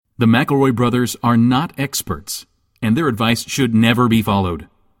The McElroy brothers are not experts, and their advice should never be followed.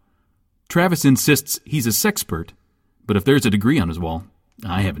 Travis insists he's a sexpert, but if there's a degree on his wall,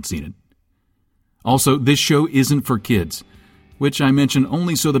 I haven't seen it. Also, this show isn't for kids, which I mention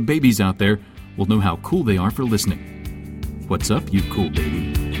only so the babies out there will know how cool they are for listening. What's up, you cool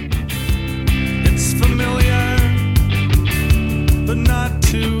baby? It's familiar, but not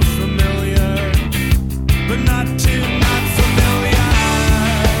too familiar, but not too not familiar.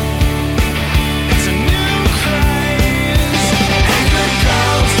 It's a new craze. Hey, good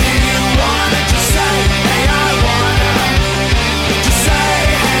girls, do you wanna just say, hey, I wanna? Just say,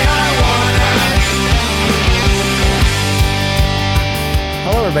 hey, I wanna.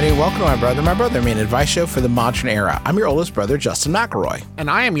 Hello, everybody. Welcome to My Brother, Me, an advice show for the modern era. I'm your oldest brother, Justin McElroy. And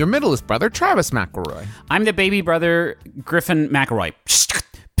I am your middleest brother, Travis McElroy. I'm the baby brother, Griffin McElroy.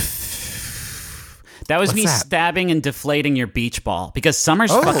 That was me stabbing and deflating your beach ball because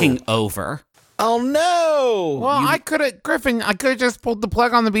summer's fucking over. Oh, no. Well, I could have just pulled the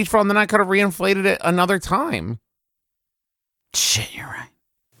plug on the beach ball and then I could have reinflated it another time. Shit, you're right.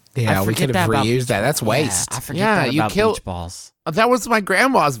 Yeah, we could have reused that. That's waste. Yeah, I forget about beach balls. That was my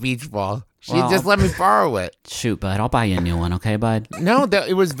grandma's beach ball. She just let me borrow it. Shoot, bud. I'll buy you a new one, okay, bud? No,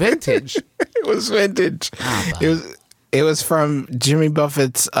 it was vintage. It was vintage. It was from Jimmy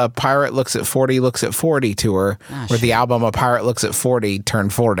Buffett's A Pirate Looks at 40, Looks at 40 tour, where the album A Pirate Looks at 40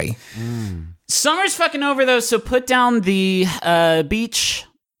 turned 40. Summer's fucking over, though, so put down the beach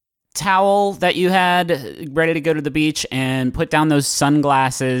towel that you had ready to go to the beach and put down those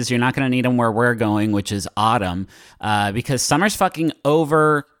sunglasses. You're not going to need them where we're going, which is autumn, because summer's fucking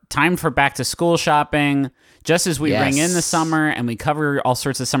over. Time for back to school shopping. Just as we ring in the summer and we cover all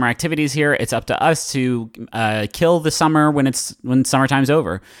sorts of summer activities here, it's up to us to kill the summer when summertime's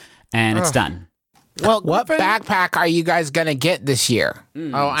over, and it's done. Well, what backpack are you guys gonna get this year?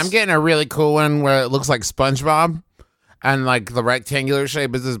 Oh, I'm getting a really cool one where it looks like SpongeBob, and like the rectangular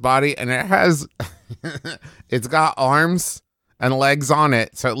shape is his body, and it has, it's got arms and legs on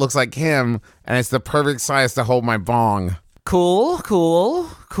it, so it looks like him, and it's the perfect size to hold my bong. Cool.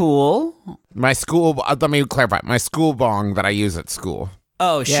 My school, let me clarify, my school bong that I use at school.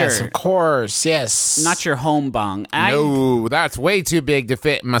 Oh, sure. Yes, of course, yes. Not your home bong. No, that's way too big to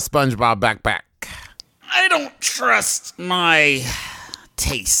fit in my SpongeBob backpack. I don't trust my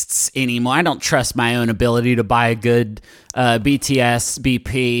tastes anymore. I don't trust my own ability to buy a good BTS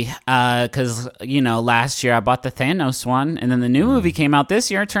BP because, last year I bought the Thanos one, and then the new movie came out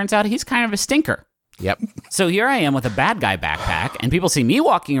this year. It turns out he's kind of a stinker. Yep. So here I am with a bad guy backpack, and people see me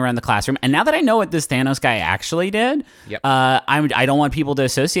walking around the classroom. And now that I know what this Thanos guy actually did, I don't want people to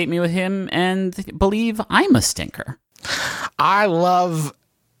associate me with him and believe I'm a stinker. I love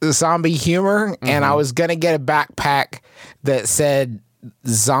zombie humor, and I was going to get a backpack that said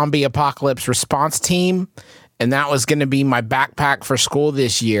Zombie Apocalypse Response Team, and that was going to be my backpack for school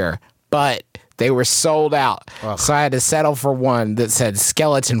this year. But they were sold out, so I had to settle for one that said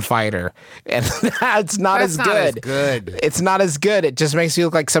Skeleton Fighter, and that's not as good. It's not as good. It just makes me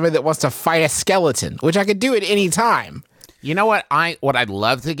look like somebody that wants to fight a skeleton, which I could do at any time. You know what I'd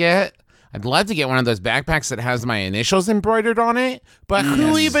love to get? I'd love to get one of those backpacks that has my initials embroidered on it, but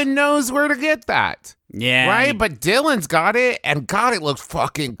who even knows where to get that? Yeah. Right? But Dylan's got it, and God, it looks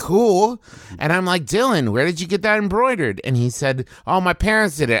fucking cool. And I'm like, Dylan, where did you get that embroidered? And he said, oh, my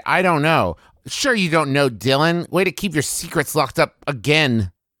parents did it. I don't know. Sure you don't know, Dylan. Way to keep your secrets locked up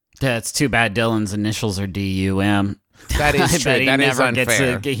again. That's too bad Dylan's initials are DUM. That is true. That is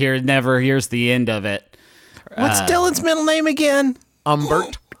unfair. Never hears the end of it. What's Dylan's middle name again?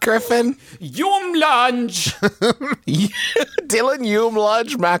 Umbert. Griffin. Yumlunge. Dylan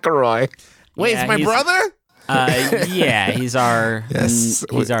Yumlunge McElroy. Wait, it's my brother? Yeah, he's our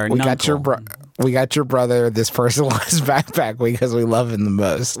We got your brother this personalized backpack because we love him the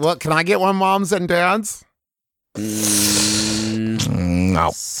most. Well, can I get one, moms and dads? No.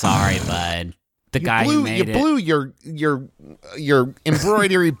 Sorry, bud. You blew your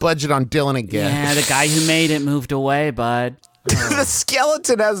embroidery budget on Dylan again. Yeah, the guy who made it moved away, bud. The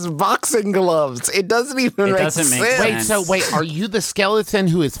skeleton has boxing gloves. It doesn't even make sense. Wait, are you the skeleton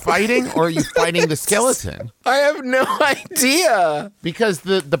who is fighting, or are you fighting the skeleton? I have no idea. Because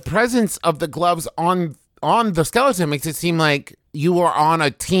the presence of the gloves on the skeleton makes it seem like you are on a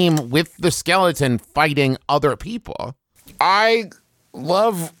team with the skeleton fighting other people. I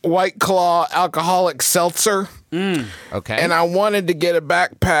love White Claw alcoholic seltzer. Okay. And I wanted to get a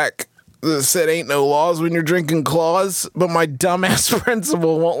backpack that said ain't no laws when you're drinking claws, but my dumbass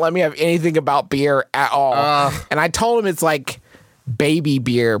principal won't let me have anything about beer at all. And I told him it's like baby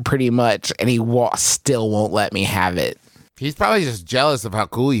beer pretty much, and he still won't let me have it. He's probably just jealous of how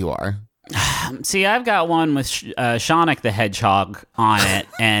cool you are. See, I've got one with Sonic the Hedgehog on it,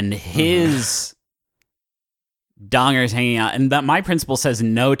 and his donger's hanging out, and that my principal says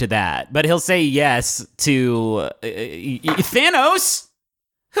no to that, but he'll say yes to Thanos,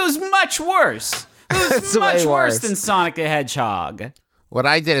 who's much worse. Who's much worse than Sonic the Hedgehog. What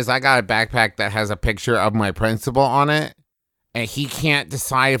I did is I got a backpack that has a picture of my principal on it, and he can't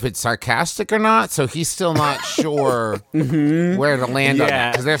decide if it's sarcastic or not, so he's still not sure where to land on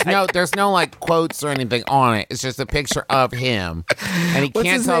it. Because there's no like quotes or anything on it. It's just a picture of him, and he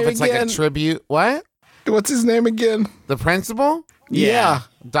can't tell if it's like a tribute. What? What's his name again? The principal? Yeah.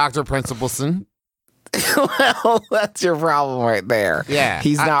 Dr. Principalson. Well, that's your problem right there. Yeah.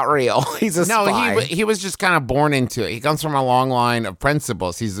 He's not real. He's a spy. No, he was just kind of born into it. He comes from a long line of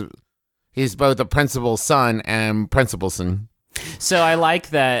principals. He's both a principal's son and Principalson. So I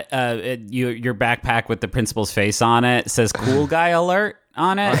like that your backpack with the principal's face on it says "cool guy alert"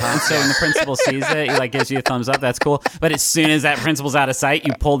 on it, and so when the principal sees it, he like gives you a thumbs up. That's cool. But as soon as that principal's out of sight,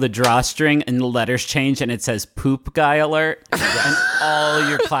 you pull the drawstring and the letters change, and it says "poop guy alert," and all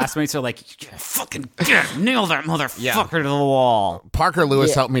your classmates are like, "Fucking nail that motherfucker to the wall." Parker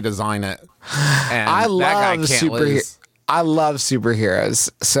Lewis helped me design it. And I love that guy can't lose. I love superheroes.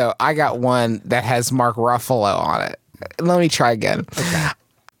 So I got one that has Mark Ruffalo on it. Let me try again. Okay.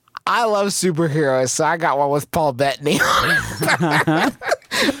 I love superheroes, so I got one with Paul Bettany. Now,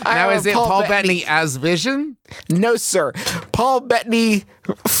 is it Paul Bettany as Vision? No, sir. Paul Bettany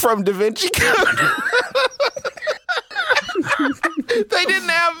from Da Vinci Code. They didn't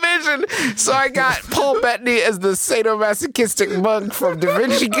have Vision, so I got Paul Bettany as the sadomasochistic monk from Da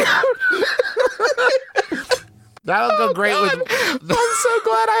Vinci Code. That'll go great with... I'm so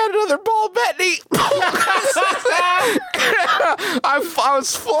glad I had another Paul Bettany. I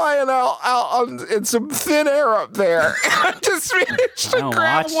was flying out in some thin air up there. I just managed to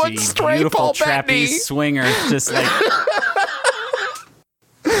grab one stray beautiful Paul trapeze Bettany. swinger, just like...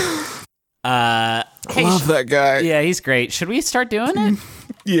 Hey, Love that guy. Yeah, he's great. Should we start doing it?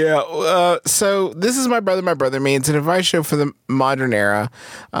 Yeah. So this is My Brother, Me. It's an advice show for the modern era.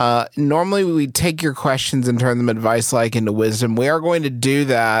 Normally we take your questions and turn them advice-like into wisdom. We are going to do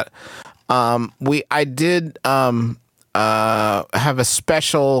that. I did have a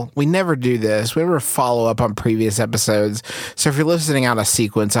special. We never do this. We never follow up on previous episodes. So if you're listening out of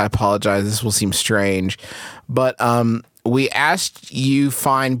sequence, I apologize. This will seem strange, but we asked you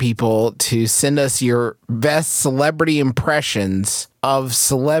fine people to send us your best celebrity impressions of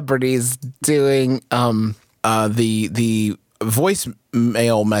celebrities doing the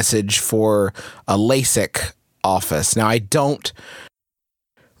voicemail message for a LASIK office. Now, I don't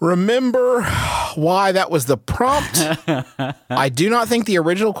remember why that was the prompt. I do not think the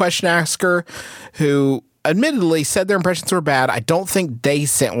original question asker, who admittedly said their impressions were bad, I don't think they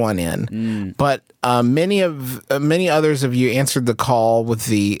sent one in. But many others of you answered the call with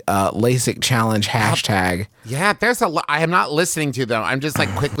the LASIK challenge hashtag. Yeah, there's a lot. I am not listening to them. I'm just like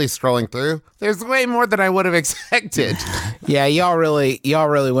quickly scrolling through. There's way more than I would have expected. Yeah, y'all really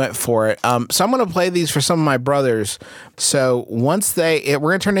went for it. So I'm going to play these for some of my brothers. So once we're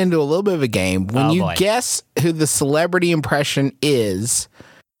going to turn it into a little bit of a game. When you guess who the celebrity impression is,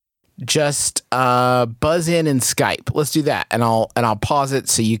 just buzz in Skype. Let's do that, and I'll pause it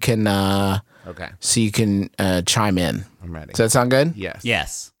so you can chime in. I'm ready. Does that sound good?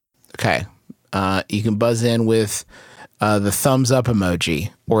 Yes. Okay. You can buzz in with the thumbs up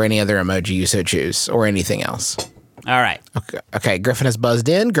emoji or any other emoji you so choose, or anything else. All right. Okay. Griffin has buzzed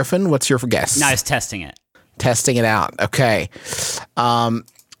in. Griffin, what's your guess? No, I was testing it. Testing it out. Okay.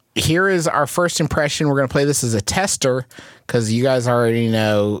 Here is our first impression. We're going to play this as a tester because you guys already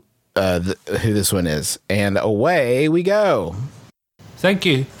know who this one is. And away we go. Thank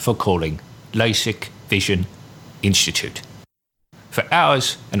you for calling LASIK Vision Institute. For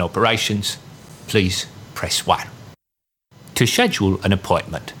hours and operations, please press 1. To schedule an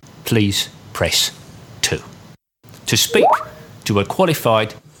appointment, please press 2. To speak to a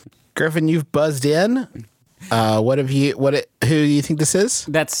qualified... Griffin, you've buzzed in. Who do you think this is?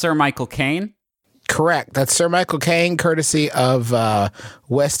 That's Sir Michael Caine. Correct. That's Sir Michael Caine, courtesy of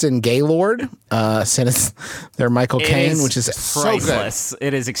Weston Gaylord. Sent us their Michael Caine, which is priceless. So good.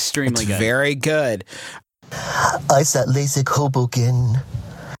 It is extremely good. Very good. I saw LASIK Hoboken.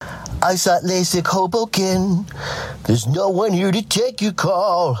 There's no one here to take your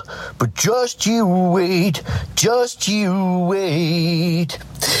call, but just you wait.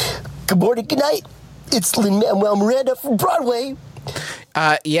 Good morning, good night. It's Lin-Manuel Miranda from Broadway.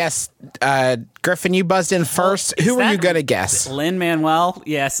 Yes, Griffin, you buzzed in first. Who were you going to guess? Lin-Manuel,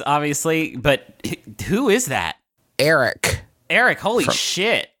 yes, obviously, but who is that? Eric. Eric, holy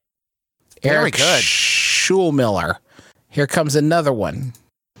shit. Eric good. Schulmiller. Here comes another one.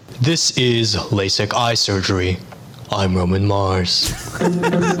 This is LASIK eye surgery. I'm Roman Mars. From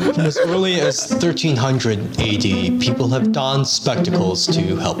as early as 1300 AD, people have donned spectacles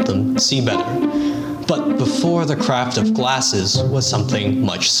to help them see better. But before the craft of glasses was something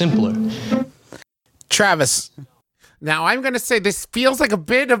much simpler. Travis. Now, I'm going to say this feels like a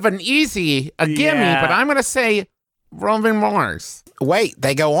bit of an gimme, but I'm going to say Roman Mars. Wait,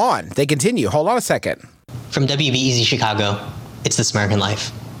 they go on. They continue. Hold on a second. From WBEZ Chicago, it's This American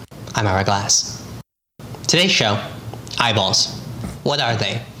Life. I'm Ira Glass. Today's show, eyeballs. What are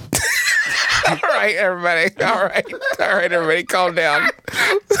they? All right, everybody. All right, everybody. Calm down.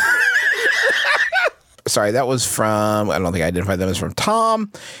 Sorry, that was from, I don't think I identified them as from Tom.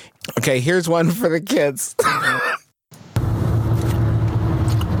 Okay, here's one for the kids.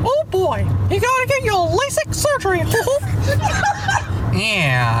 Oh boy, you gotta get your LASIK surgery.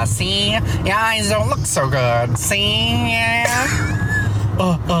 Yeah, see? Your eyes don't look so good. See? Yeah.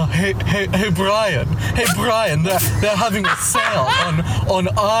 Hey, Brian. Hey, Brian, they're having a sale on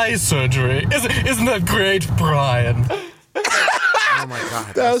eye surgery. Isn't that great, Brian? Oh my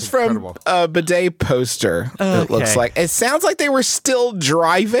God. That was from a bidet poster. It looks like. It sounds like they were still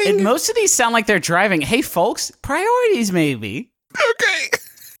driving. And most of these sound like they're driving. Hey, folks, priorities maybe. Okay.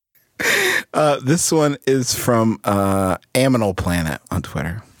 This one is from Aminal Planet on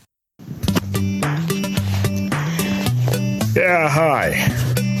Twitter. Yeah, hi.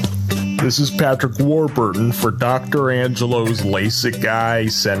 This is Patrick Warburton for Dr. Angelo's LASIK Eye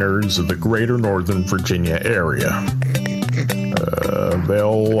Centers of the Greater Northern Virginia area.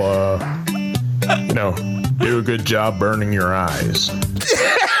 They'll, do a good job burning your eyes.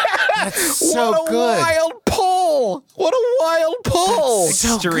 That's so what a good. wild pull! What a wild pull!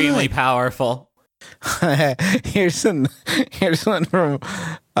 Extremely powerful. Here's one from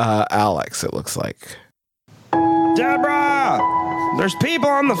Alex. It looks like. Deborah! There's people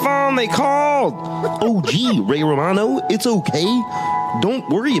on the phone. They called. Oh, gee, Ray Romano, it's okay. Don't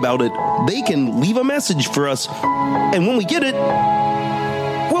worry about it. They can leave a message for us. And when we get it,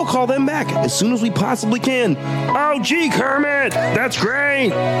 we'll call them back as soon as we possibly can. Oh, gee, Kermit. That's great.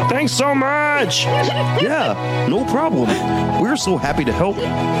 Thanks so much. Yeah, no problem. We're so happy to help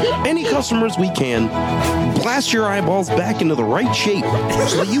any customers we can. Blast your eyeballs back into the right shape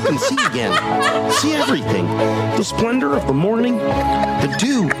so that you can see again. See everything. The splendor of the morning, the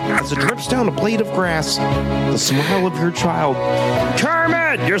dew as it drips down a blade of grass, the smile of your child.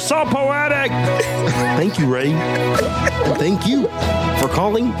 Kermit, you're so poetic. Thank you, Ray. And thank you for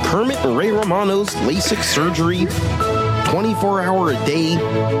calling Kermit and Ray Romano's LASIK surgery 24-hour-a-day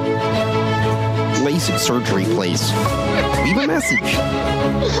LASIK surgery place. Leave a message.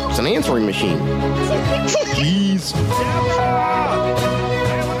 It's an answering machine. Jeez.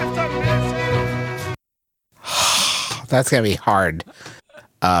 That's going to be hard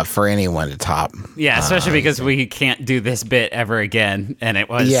for anyone to top. Yeah, especially because we can't do this bit ever again, and it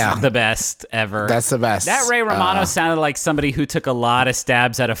was the best ever. That's the best. That Ray Romano sounded like somebody who took a lot of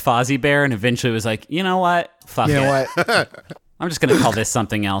stabs at a Fozzie Bear and eventually was like, you know what? Fuck it. You know what? I'm just going to call this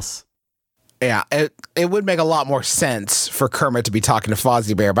something else. Yeah, it would make a lot more sense for Kermit to be talking to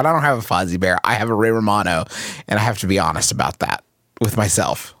Fozzie Bear, but I don't have a Fozzie Bear. I have a Ray Romano, and I have to be honest about that with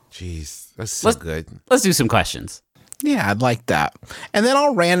myself. Jeez, that's so good. Let's do some questions. Yeah, I'd like that. And then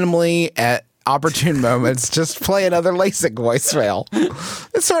I'll randomly, at opportune moments, just play another LASIK voicemail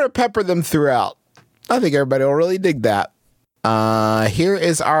and sort of pepper them throughout. I think everybody will really dig that. Here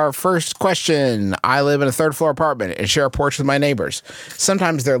is our first question. I live in a third-floor apartment and share a porch with my neighbors.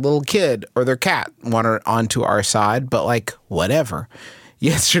 Sometimes their little kid or their cat wander onto our side, but whatever.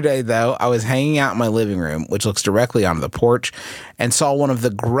 Yesterday, though, I was hanging out in my living room, which looks directly onto the porch, and saw one of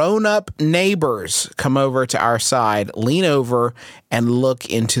the grown-up neighbors come over to our side, lean over, and look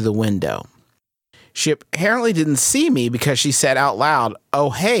into the window. She apparently didn't see me because she said out loud,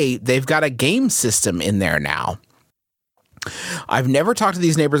 "Oh, hey, they've got a game system in there now." I've never talked to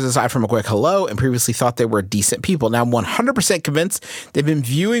these neighbors aside from a quick hello and previously thought they were decent people. Now I'm 100% convinced they've been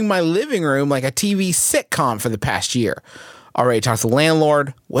viewing my living room like a TV sitcom for the past year. Already talked to the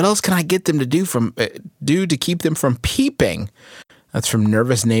landlord. What else can I get them to do to keep them from peeping? That's from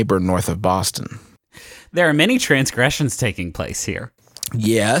Nervous Neighbor north of Boston. There are many transgressions taking place here.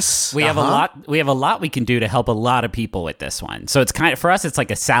 Yes. We have a lot we can do to help a lot of people with this one. So it's for us it's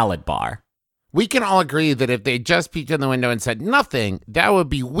like a salad bar. We can all agree that if they just peeked in the window and said nothing, that would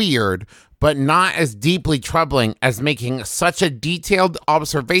be weird, but not as deeply troubling as making such a detailed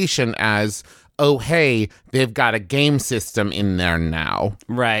observation as, oh, hey, they've got a game system in there now.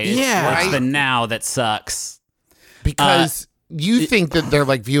 Right. Yeah. It's the now that sucks. Because you think that they're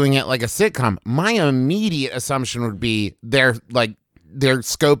like viewing it like a sitcom. My immediate assumption would be they're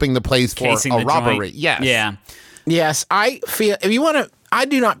scoping the place for Casing a the robbery. joint. Yes. Yeah. Yes, I feel if you want to, I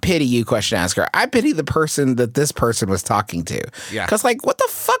do not pity you, question asker. I pity the person that this person was talking to. Yeah. Because, like, what the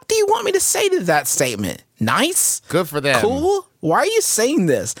fuck do you want me to say to that statement? Nice? Good for them. Cool? Why are you saying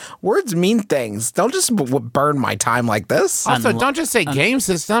this? Words mean things. Don't just burn my time like this. Also, don't just say game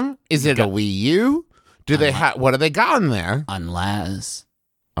system. Is it a Wii U? Do they have? What do they got in there? Unless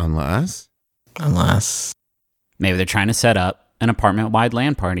maybe they're trying to set up an apartment-wide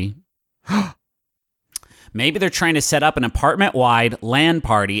LAN party. Maybe they're trying to set up an apartment-wide LAN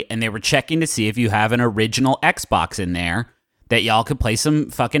party, and they were checking to see if you have an original Xbox in there that y'all could play some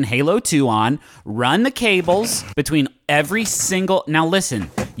fucking Halo 2 on, run the cables between every single... Now listen,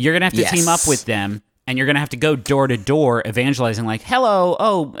 you're going to have to team up with them, and you're going to have to go door to door evangelizing like, hello,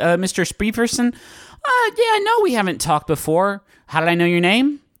 Mr. Speeperson? Yeah, I know we haven't talked before. How did I know your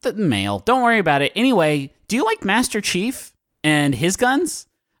name? The mail. Don't worry about it. Anyway, do you like Master Chief and his guns?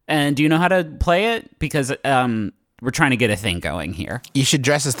 And do you know how to play it? Because we're trying to get a thing going here. You should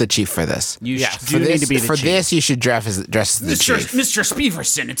dress as the chief for this. You need to be the chief. This, you should dress as the chief. Mr.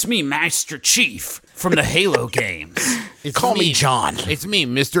 Speeverson, it's me, Master Chief, from the Halo games. Call me John. It's me,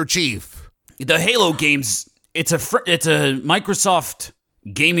 Mr. Chief. The Halo games, it's a Microsoft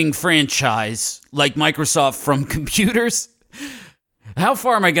gaming franchise, like Microsoft from computers. How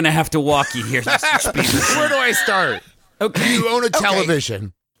far am I going to have to walk you here, Mr. Speeverson? Where do I start? Okay. You own a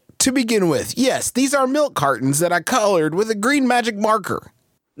television. To begin with, yes, these are milk cartons that I colored with a green magic marker.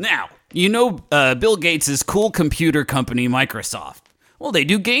 Now, you know Bill Gates' cool computer company, Microsoft. Well, they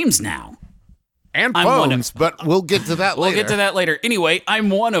do games now. And phones, but we'll get to that later. We'll get to that later. Anyway, I'm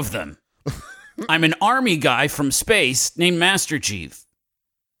one of them. I'm an army guy from space named Master Chief.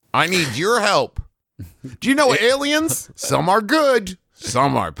 I need your help. Do you know aliens? Some are good,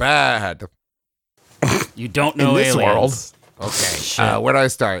 some are bad. You don't know in this aliens. world. Okay, where do I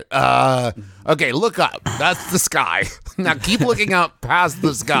start? Okay, look up. That's the sky. Now keep looking up past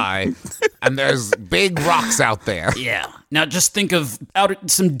the sky, and there's big rocks out there. Yeah. Now just think of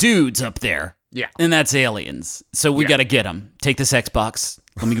some dudes up there. Yeah. And that's aliens. So we got to get them. Take this Xbox.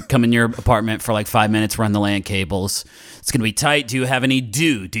 Let me come in your apartment for like 5 minutes, run the LAN cables. It's going to be tight. Do you have any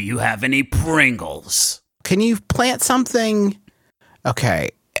dew? Do you have any Pringles? Can you plant something? Okay.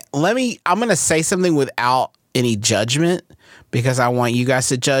 I'm going to say something without any judgment because I want you guys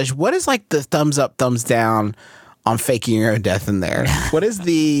to judge. What is like the thumbs up, thumbs down on faking your own death in there? What is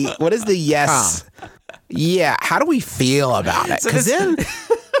the yes? Yeah. How do we feel about it? Because then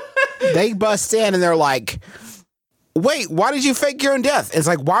they bust in and they're like, wait, why did you fake your own death? It's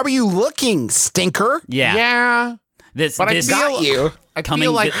like, why were you looking, stinker? Yeah. I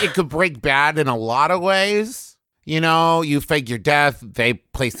feel like th- it could break bad in a lot of ways. You know, you fake your death, they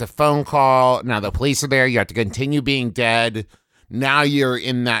place a phone call, now the police are there, you have to continue being dead. Now you're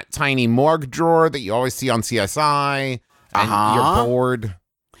in that tiny morgue drawer that you always see on CSI, and you're bored.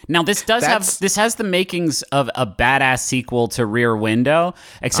 Now this has the makings of a badass sequel to Rear Window,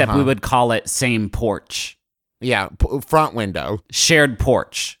 except we would call it Same Porch. Yeah, front window. Shared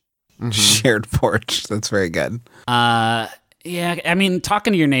porch. Mm-hmm. Shared porch. That's very good. Yeah, I mean,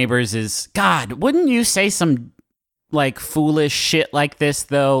 talking to your neighbors is, God, wouldn't you say some like foolish shit like this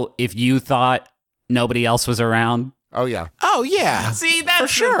though if you thought nobody else was around? Oh yeah. Oh yeah. See,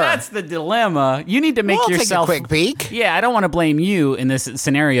 that's the dilemma. You need to make yourself take a quick peek. Yeah, I don't want to blame you in this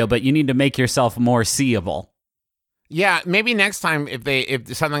scenario, but you need to make yourself more seeable. Yeah, maybe next time if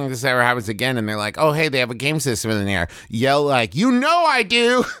something like this ever happens again and they're like, oh hey, they have a game system in there, yell like, you know I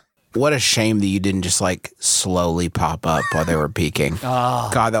do. What a shame that you didn't just like slowly pop up while they were peeking. Oh.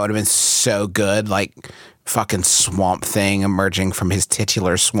 God, that would have been so good. Like fucking Swamp Thing emerging from his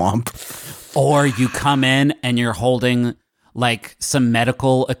titular swamp. Or you come in and you're holding like some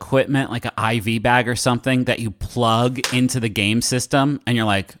medical equipment, like an IV bag or something that you plug into the game system, and you're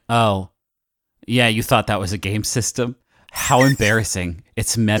like, oh, yeah, you thought that was a game system? How embarrassing.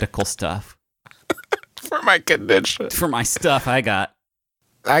 It's medical stuff. For my condition. For my stuff I got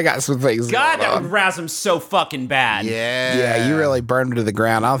some things. God, that would razz him so fucking bad. Yeah, you really burned him to the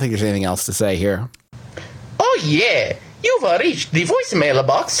ground. I don't think there's anything else to say here. Oh yeah, you've reached the voicemail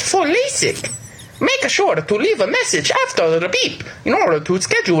box for LASIK. Make sure to leave a message after the beep in order to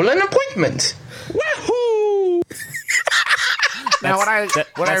schedule an appointment. Wahoo! Now, what I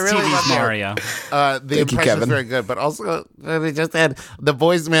really love Mario. The impression is very good, but also they just had the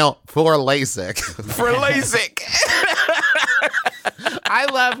voicemail for LASIK. For LASIK. I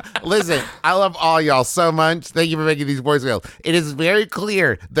love all y'all so much. Thank you for making these voicemails. It is very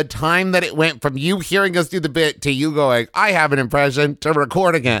clear the time that it went from you hearing us do the bit to you going, I have an impression, to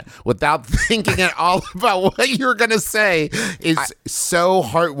recording it without thinking at all about what you're going to say is so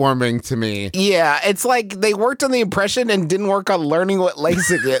heartwarming to me. Yeah, it's like they worked on the impression and didn't work on learning what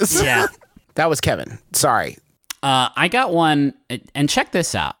LASIK is. Yeah. That was Kevin. Sorry. I got one, and check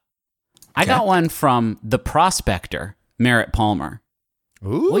this out. I got one from the prospector, Merritt Palmer.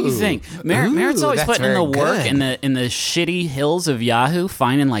 Ooh. What do you think? Merritt's always that's putting in the very work good. in the shitty hills of Yahoo,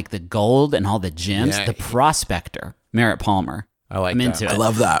 finding like the gold and all the gems. Yeah. The prospector, Merritt Palmer. I'm into it. I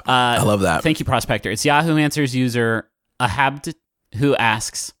love that. I love that. Thank you, prospector. It's Yahoo Answers user Ahabd who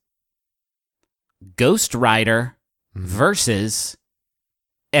asks, Ghost Rider versus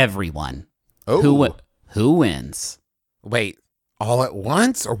everyone. Oh. Who wins? Wait, all at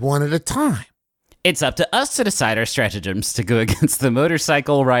once or one at a time? It's up to us to decide our stratagems to go against the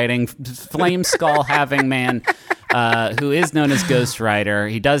motorcycle riding, flame skull having man who is known as Ghost Rider.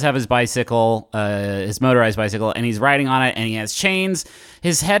 He does have his bicycle, his motorized bicycle, and he's riding on it, and he has chains.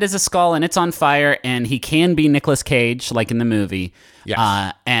 His head is a skull, and it's on fire, and he can be Nicolas Cage, like in the movie.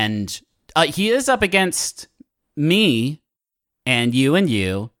 Yes. And he is up against me and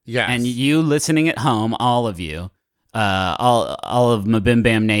you, Yes. and you listening at home, all of you. All of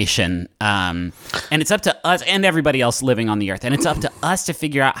MBMBaM Nation, and it's up to us and everybody else living on the earth, and it's up to us to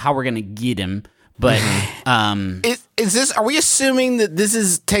figure out how we're gonna get him. But Is this? Are we assuming that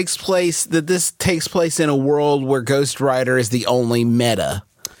this takes place in a world where Ghost Rider is the only meta?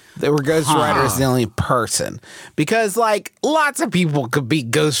 Where Ghost Rider is the only person? Because like lots of people could be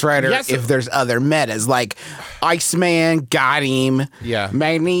Ghost Rider if there's other metas. Like Iceman got him. Yeah.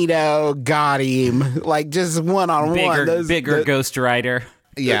 Magneto got him. Like just one on one. Bigger Ghost Rider.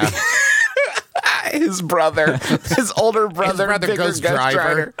 Yeah. His brother, his older brother, bigger Ghost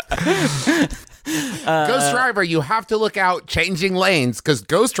Driver. Ghost Driver, you have to look out changing lanes because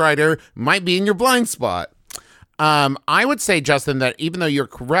Ghost Rider might be in your blind spot. I would say, Justin, that even though you're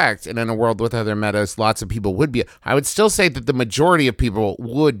correct, and in a world with other metas, lots of people would be, I would still say that the majority of people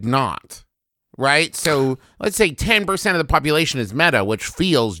would not, right? So let's say 10% of the population is meta, which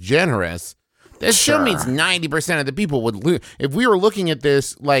feels generous. This still means 90% of the people would lose. If we were looking at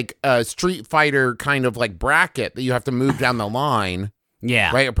this like a Street Fighter kind of like bracket that you have to move down the line,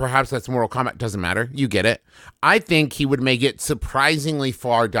 Yeah. right? Or perhaps that's Mortal Kombat. Doesn't matter. You get it. I think he would make it surprisingly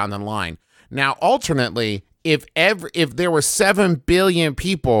far down the line. Now, alternately, if there were 7 billion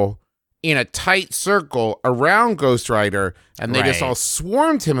people in a tight circle around Ghost Rider and they just all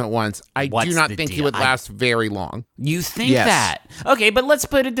swarmed him at once, I do not think he would last very long. You think that? Okay, but let's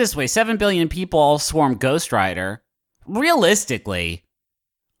put it this way. 7 billion people all swarm Ghost Rider. Realistically,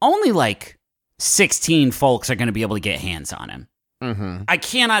 only like 16 folks are going to be able to get hands on him. Mm-hmm. I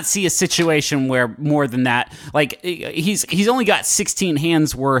cannot see a situation where more than that, like he's only got 16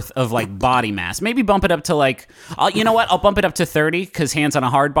 hands worth of like body mass. Maybe bump it up to like, you know what? I'll bump it up to 30 because hands on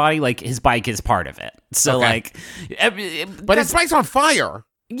a hard body, like his bike is part of it. So like, but his bike's on fire.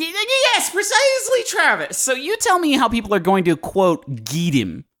 Yes, precisely, Travis. So you tell me how people are going to quote get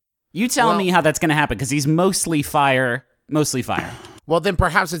him. You tell me how that's going to happen because he's mostly fire. Well, then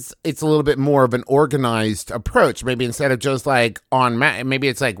perhaps it's a little bit more of an organized approach. Maybe instead of just like maybe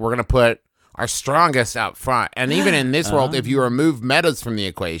it's like we're going to put our strongest out front. And even in this world, if you remove metas from the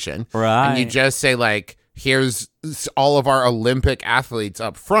equation, and you just say like, here's all of our Olympic athletes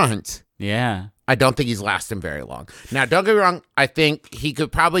up front. Yeah. I don't think he's lasting very long. Now, don't get me wrong. I think he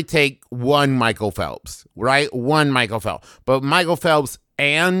could probably take one Michael Phelps, right? One Michael Phelps. But Michael Phelps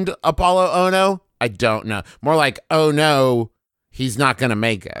and Apollo Ono, I don't know. More like, oh no, he's not going to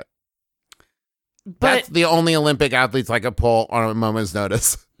make it. But that's the only Olympic athletes I could pull on a moment's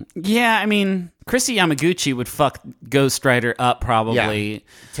notice. Yeah, I mean, Chrissy Yamaguchi would fuck Ghost Rider up probably. Yeah.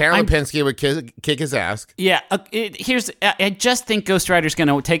 Tara Lipinski would kick his ass. Yeah, I just think Ghost Rider's going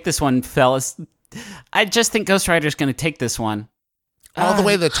to take this one, fellas. I just think Ghost Rider's going to take this one. All the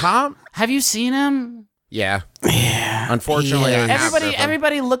way to the top? Have you seen him? Yeah. Unfortunately, I have.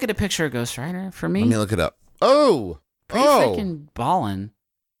 Everybody look at a picture of Ghost Rider for me. Let me look it up. Oh. Pretty freaking ballin'.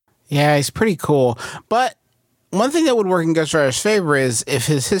 Yeah, he's pretty cool. But one thing that would work in Ghost Rider's favor is if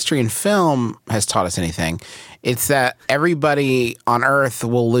his history in film has taught us anything, it's that everybody on Earth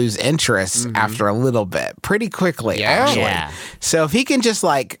will lose interest after a little bit, pretty quickly, actually. Yeah. So if he can just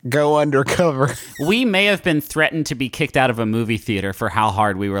like go undercover. We may have been threatened to be kicked out of a movie theater for how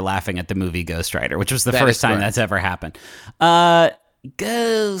hard we were laughing at the movie Ghost Rider, which was the first time that's ever happened.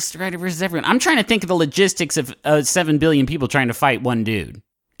 Ghost Rider versus everyone. I'm trying to think of the logistics of 7 billion people trying to fight one dude.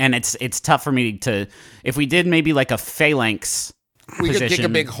 And it's tough for me to, if we did maybe like a phalanx We could dig a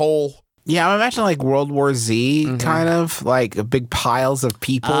big hole. Yeah, I'm imagining like World War Z, kind of like big piles of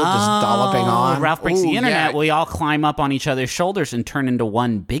people just dolloping on. Ralph breaks the Ooh, internet. yeah. We all climb up on each other's shoulders and turn into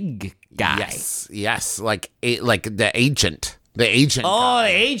one big guy. Yes, like the agent. The agent. Oh, the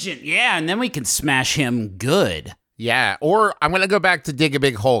agent. Yeah, and then we can smash him good. Yeah, or I'm going to go back to dig a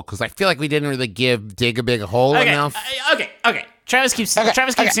big hole because I feel like we didn't really give dig a big hole enough. Okay. Travis keeps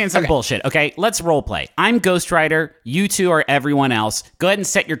saying some bullshit. Okay, let's role play. I'm Ghost Rider. You two are everyone else. Go ahead and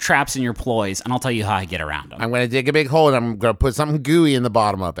set your traps and your ploys, and I'll tell you how I get around them. I'm going to dig a big hole and I'm going to put something gooey in the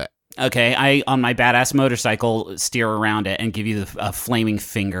bottom of it. Okay, I on my badass motorcycle steer around it and give you the flaming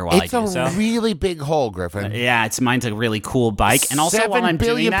finger while I do so. It's a really big hole, Griffin. Yeah, mine's a really cool bike, and also while I'm 7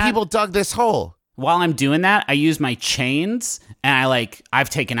 billion doing that, people dug this hole. While I'm doing that, I use my chains, and I've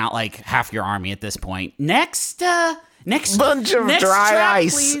taken out like half your army at this point. Next bunch of dry trap,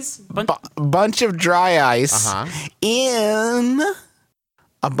 ice. Please. Bunch of dry ice in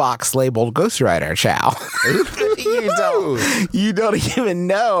a box labeled Ghost Rider chow. you don't even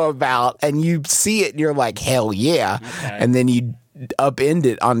know about, and you see it and you're like, hell yeah. Okay. And then you upend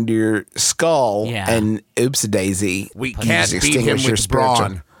it onto your skull and oops a daisy. We can't beat him with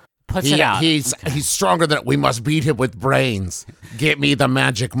brawn. Puts it out. He's stronger than we must beat him with brains. Get me the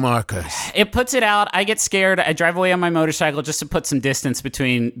magic markers. It puts it out. I get scared. I drive away on my motorcycle just to put some distance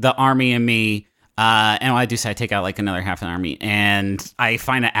between the army and me. And when I do so, I take out like another half an army, and I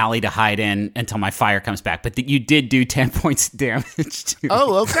find an alley to hide in until my fire comes back. But you did do 10 points of damage to me.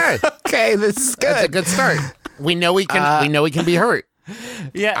 Oh, okay. Okay, this is good. That's a good start. We know we can. We know we can be hurt.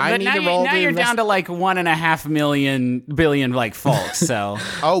 Yeah, but now you're down to like 1.5 billion like folks. So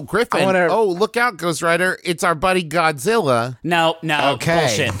Griffin. Look out, Ghost Rider! It's our buddy Godzilla. No.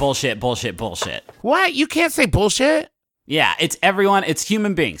 Okay. Bullshit. What? You can't say bullshit. Yeah, it's everyone. It's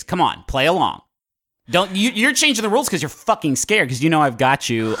human beings. Come on, play along. You're changing the rules because you're fucking scared because you know I've got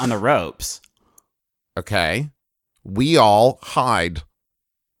you on the ropes. Okay, we all hide.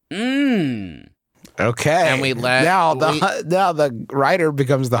 Okay, and we let now the rider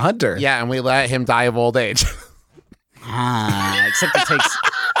becomes the hunter. Yeah, and we let him die of old age. Except it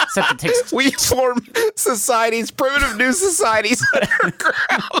takes. We form primitive new societies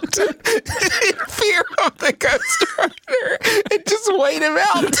underground in fear of the Ghost Rider, and just wait him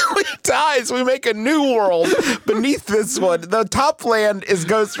out until he dies. We make a new world beneath this one. The top land is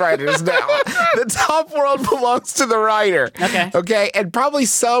Ghost Riders now. The top world belongs to the Rider. Okay, and probably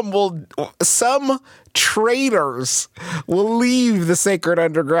some traders will leave the sacred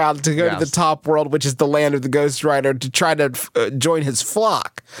underground to go to the top world, which is the land of the Ghost Rider, to try to join his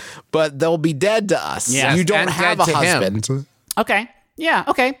flock. But they'll be dead to us. Yes, you don't have a husband. Okay. Yeah,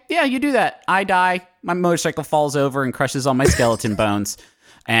 okay. Yeah, you do that. I die. My motorcycle falls over and crushes all my skeleton bones.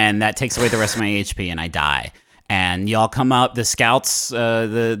 And that takes away the rest of my HP, and I die. And y'all come up, the scouts,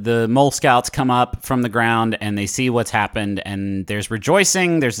 the mole scouts come up from the ground, and they see what's happened, and there's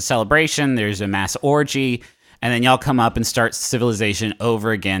rejoicing, there's a celebration, there's a mass orgy, and then y'all come up and start civilization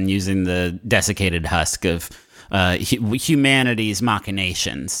over again using the desiccated husk of humanity's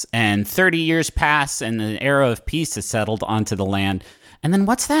machinations. And 30 years pass, and an era of peace has settled onto the land. And then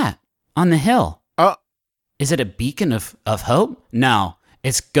what's that on the hill? Oh, is it a beacon of hope? No.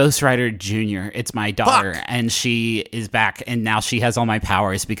 It's Ghost Rider Jr. It's my daughter, and she is back, and now she has all my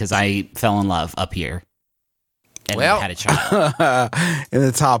powers because I fell in love up here and had a child in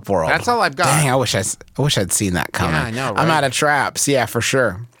the top world. That's all I've got. Dang, I wish I'd seen that coming. Yeah, I know. Right? I'm out of traps. Yeah, for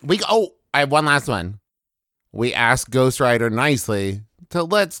sure. I have one last one. We asked Ghost Rider nicely to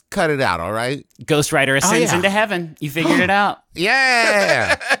let's cut it out. All right, Ghost Rider ascends into heaven. You figured it out.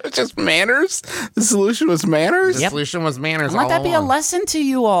 Yeah. It was just manners. The solution was manners. The solution was manners. Let that be a lesson to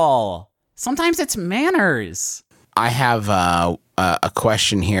you all. Sometimes it's manners. I have a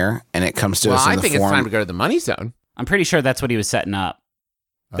question here, and it comes to us in the think form. It's time to go to the money zone. I'm pretty sure that's what he was setting up.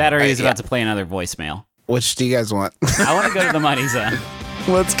 That or he was about to play another voicemail. Which do you guys want? I want to go to the money zone.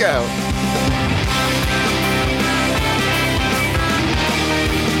 Let's go.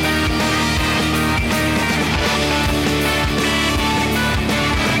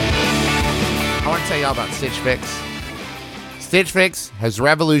 I want to tell y'all about Stitch Fix. Stitch Fix has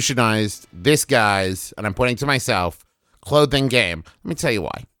revolutionized this guy's, and I'm pointing to myself, clothing game. Let me tell you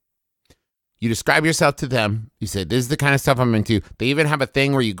why. You describe yourself to them. You say, this is the kind of stuff I'm into. They even have a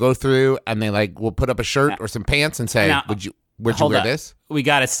thing where you go through and they will put up a shirt or some pants and say, would you wear this? We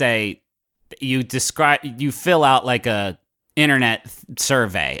got to say, you fill out like a internet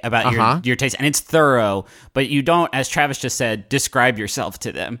survey about your taste, and it's thorough, but you don't, as Travis just said, describe yourself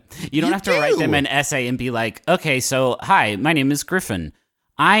to them. You don't have to write them an essay and be like, okay, so hi, my name is Griffin.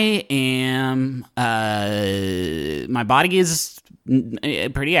 I am. My body is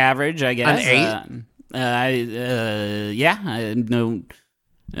pretty average, I guess. An 8? Yeah. No.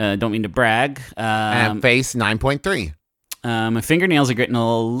 Don't mean to brag. And face 9.3. My fingernails are getting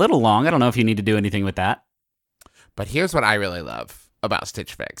a little long. I don't know if you need to do anything with that. But here's what I really love about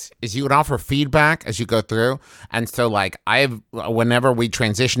Stitch Fix is you would offer feedback as you go through. And so like whenever we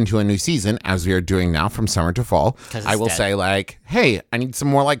transition to a new season, as we are doing now from summer to fall, I will say like, hey, I need some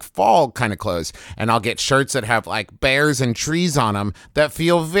more like fall kind of clothes. And I'll get shirts that have like bears and trees on them that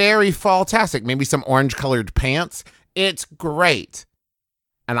feel very fall-tastic. Maybe some orange colored pants. It's great.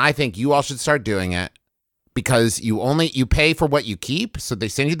 And I think you all should start doing it. Because you pay for what you keep. So they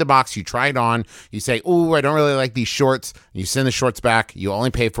send you the box, you try it on, you say, "Ooh, I don't really like these shorts." You send the shorts back. You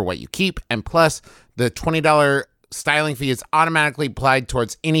only pay for what you keep. And plus, the $20 styling fee is automatically applied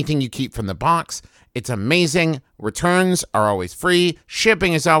towards anything you keep from the box. It's amazing. Returns are always free.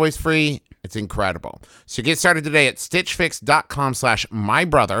 Shipping is always free. It's incredible. So get started today at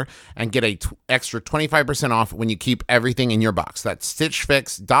stitchfix.com/mybrother and get a extra 25% off when you keep everything in your box. That's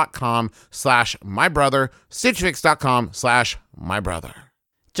stitchfix.com/mybrother, stitchfix.com/mybrother.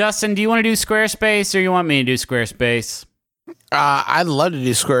 Justin, do you want to do Squarespace or you want me to do Squarespace? I'd love to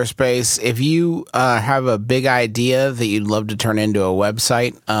do Squarespace. If you have a big idea that you'd love to turn into a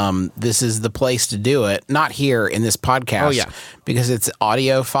website, this is the place to do it. Not here in this podcast. Oh, yeah. Because it's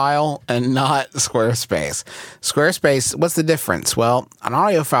audio file and not Squarespace. Squarespace, what's the difference? Well, an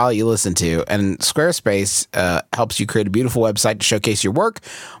audio file you listen to, and Squarespace helps you create a beautiful website to showcase your work,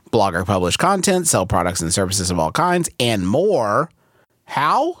 blog or publish content, sell products and services of all kinds, and more.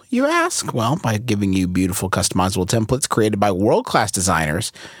 How, you ask? Well, by giving you beautiful customizable templates created by world-class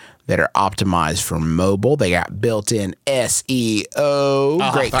designers that are optimized for mobile. They got built-in SEO.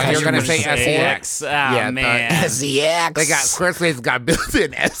 Great. I thought you were going to say SEX. Man. SEX. Squarespace got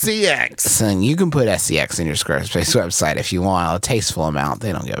built-in SEX. And you can put SEX in your Squarespace website if you want, a tasteful amount.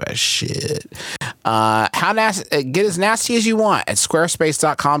 They don't give a shit. Get as nasty as you want at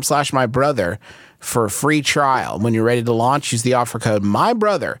squarespace.com/mybrother. for a free trial. When you're ready to launch, use the offer code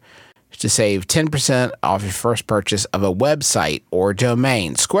MYBROTHER to save 10% off your first purchase of a website or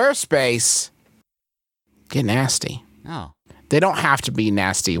domain. Squarespace, get nasty. Oh. They don't have to be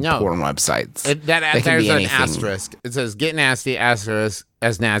nasty porn websites. There's an asterisk. It says, get nasty, asterisk,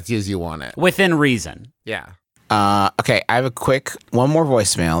 as nasty as you want it. Within reason. Yeah. Okay, I have one more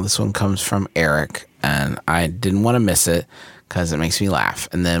voicemail. This one comes from Eric, and I didn't want to miss it because it makes me laugh.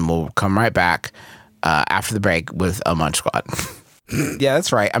 And then we'll come right back after the break with a Munch Squad. Yeah,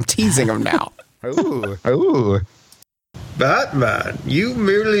 that's right. I'm teasing him now. Ooh. Batman, you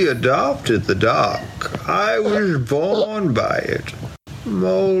merely adopted the dark. I was born by it,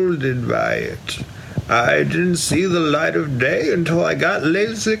 molded by it. I didn't see the light of day until I got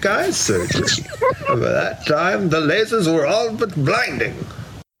LASIK eye surgery. By that time, the lasers were all but blinding.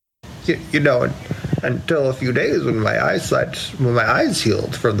 You know, until a few days when my eyes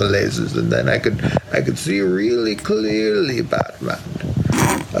healed from the lasers, and then I could see really clearly, Batman.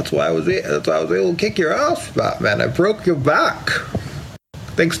 That's why I was able to kick your ass, Batman. I broke your back.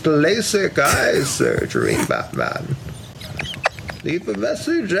 Thanks to LASIK eye surgery, Batman. Leave a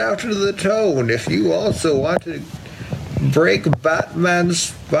message after the tone if you also want to break Batman's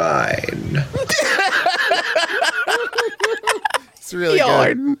spine. It's really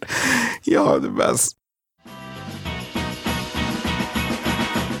good. Y'all are the best.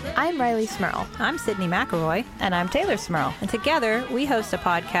 I'm Riley Smurl. I'm Sydney McElroy. And I'm Taylor Smurl. And together, we host a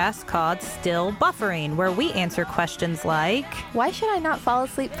podcast called Still Buffering, where we answer questions like, why should I not fall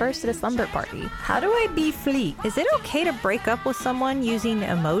asleep first at a slumber party? how do I be fleet? Is it okay to break up with someone using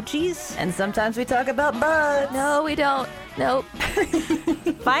emojis? And sometimes we talk about butts. No, we don't. Nope.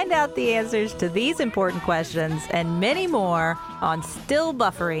 Find out the answers to these important questions and many more on Still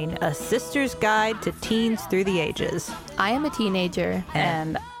Buffering, a sister's guide to teens through the ages. I am a teenager.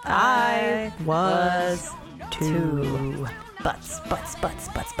 And I was too. Butts. No. But you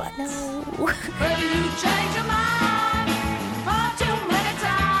change your mind far too many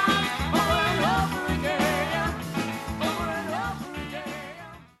times, over and over again, over and over again.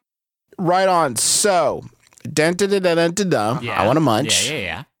 Right on. So, I want to munch.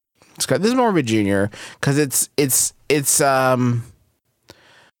 Yeah. This is more of a junior because it's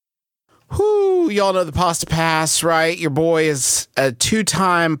y'all know the Pasta Pass, right? Your boy is a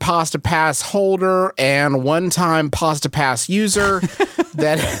 2-time Pasta Pass holder and 1-time Pasta Pass user.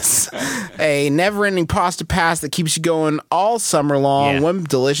 That is a never-ending Pasta Pass that keeps you going all summer long. Yeah. One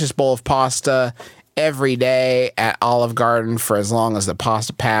delicious bowl of pasta every day at Olive Garden for as long as the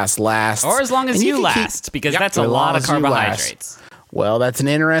Pasta Pass lasts. Or as long as you last, because that's a lot of carbohydrates. Well, that's an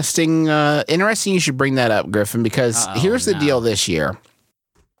interesting. Interesting. You should bring that up, Griffin, because here's the deal this year.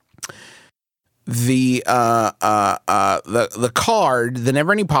 The card, the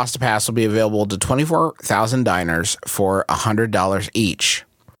Never Ending Pasta Pass, will be available to 24,000 diners for $100 each.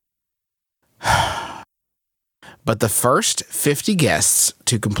 But the first 50 guests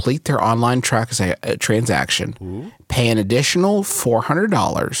to complete their online transaction, pay an additional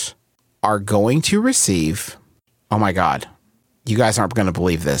 $400, are going to receive. Oh my God, you guys aren't going to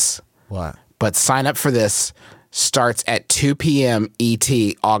believe this. What? But sign up for this. Starts at 2 p.m. ET,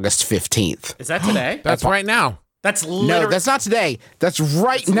 August 15th. Is that today? That's right now. That's literally. No, that's not today. That's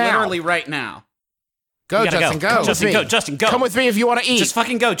right now. Literally right now. Go, Justin, go. Justin, go. Justin, go. Come with me if you want to eat. Just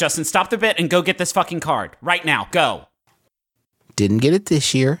fucking go, Justin. Stop the bit and go get this fucking card. Right now. Go. Didn't get it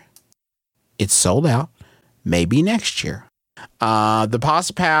this year. It's sold out. Maybe next year. The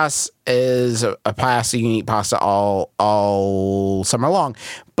Pasta Pass is a pass. You can eat pasta all summer long.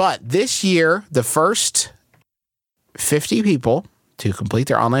 But this year, the first 50 people to complete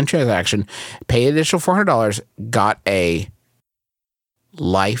their online transaction, pay an additional $400, got a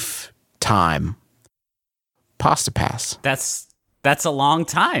lifetime Pasta Pass. That's a long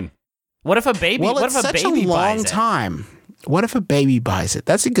time. What if a baby? Well, what it's if a such baby a long buys it? time. What if a baby buys it?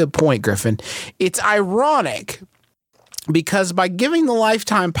 That's a good point, Griffin. It's ironic because by giving the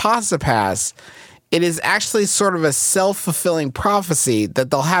lifetime Pasta Pass, it is actually sort of a self-fulfilling prophecy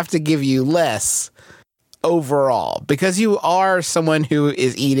that they'll have to give you less overall, because you are someone who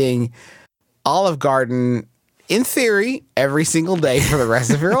is eating Olive Garden, in theory, every single day for the rest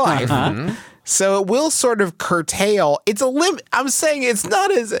of your life. So it will sort of curtail. It's a limit. I'm saying it's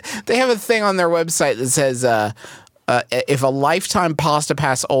not as. They have a thing on their website that says if a lifetime Pasta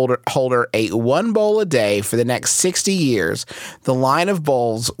Pass holder ate one bowl a day for the next 60 years, the line of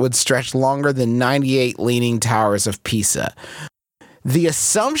bowls would stretch longer than 98 Leaning Towers of Pisa. The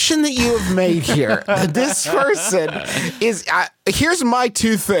assumption that you have made here, that this person is, here's my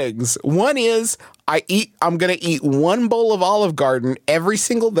two things. One is I'm going to eat one bowl of Olive Garden every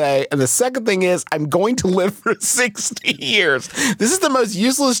single day. And the second thing is I'm going to live for 60 years. This is the most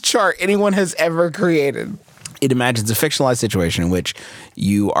useless chart anyone has ever created. It imagines a fictionalized situation in which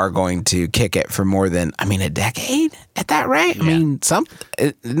you are going to kick it for more than, a decade at that rate. Yeah.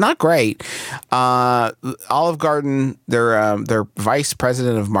 Not great. Olive Garden, their vice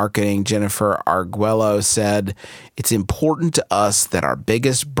president of marketing, Jennifer Arguello, said, "It's important to us that our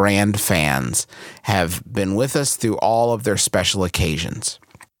biggest brand fans have been with us through all of their special occasions.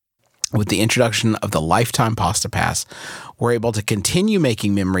 With the introduction of the Lifetime Pasta Pass, we're able to continue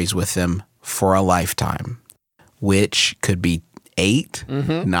making memories with them for a lifetime." Which could be 8,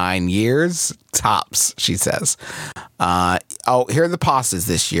 9 years tops, she says. Here are the pastas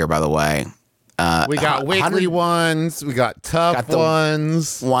this year, by the way. We got wiggly ones. We got tough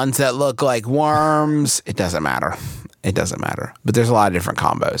ones. Ones that look like worms. It doesn't matter. But there's a lot of different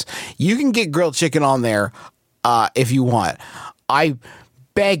combos. You can get grilled chicken on there if you want. I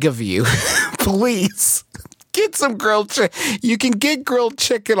beg of you, please. Get some grilled chicken. You can get grilled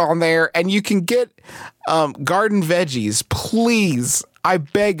chicken on there, and you can get garden veggies. Please, I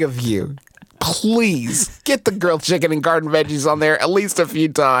beg of you, please get the grilled chicken and garden veggies on there at least a few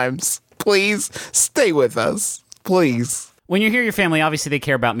times. Please stay with us, please. When you're here, your family, obviously they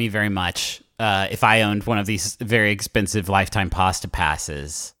care about me very much. If I owned one of these very expensive lifetime pasta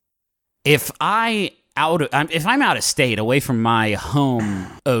passes, if I'm out of state, away from my home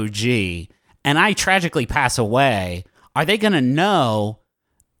OG, and I tragically pass away, are they going to know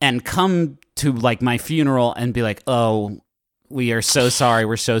and come to like my funeral and be like, "Oh, we are so sorry.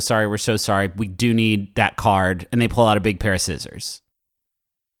 We're so sorry. We're so sorry. We do need that card." And they pull out a big pair of scissors.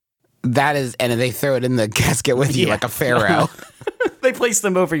 That is, and they throw it in the casket with you like a pharaoh. They place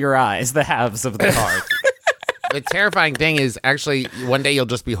them over your eyes, the halves of the card. The terrifying thing is actually one day you'll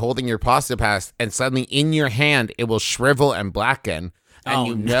just be holding your Pasta Pass and suddenly in your hand it will shrivel and blacken.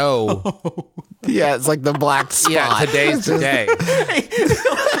 And Yeah, it's like the black spot. Yeah, today's today.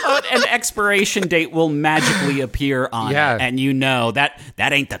 An expiration date will magically appear on it, and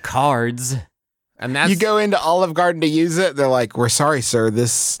that ain't the cards. And that's you go into Olive Garden to use it. They're like, "We're sorry, sir.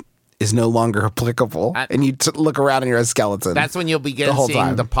 This is no longer applicable." And you look around and you're a skeleton. That's when you'll begin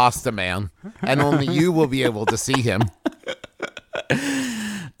seeing the Pasta Man, and only you will be able to see him.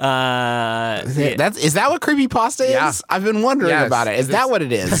 Is that what creepypasta is? Yeah. I've been wondering about it. Is that what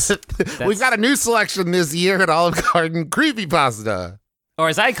it is? We've got a new selection this year at Olive Garden, creepypasta. Or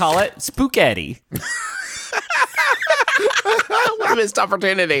as I call it, Spooketti. What a missed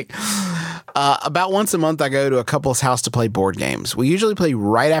opportunity. About once a month, I go to a couple's house to play board games. We usually play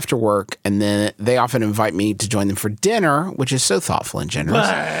right after work, and then they often invite me to join them for dinner, which is so thoughtful and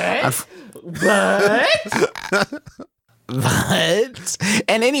generous. But,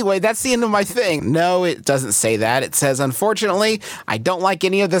 and anyway, that's the end of my thing. No, it doesn't say that. It says, unfortunately, I don't like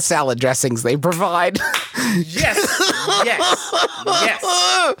any of the salad dressings they provide. Yes.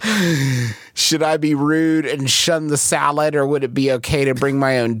 Should I be rude and shun the salad, or would it be okay to bring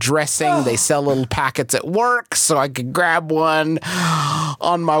my own dressing? They sell little packets at work, so I could grab one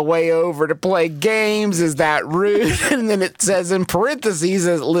on my way over to play games. Is that rude? And then it says in parentheses,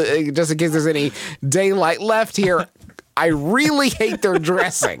 just in case there's any daylight left here, I really hate their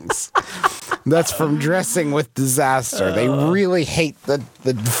dressings. That's from Dressing with Disaster. They really hate the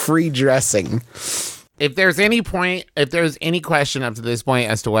free dressing. If there's any question up to this point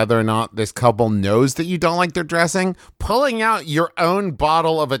as to whether or not this couple knows that you don't like their dressing, pulling out your own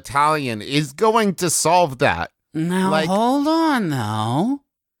bottle of Italian is going to solve that. Now, hold on, though.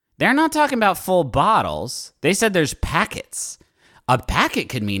 They're not talking about full bottles. They said there's packets. A packet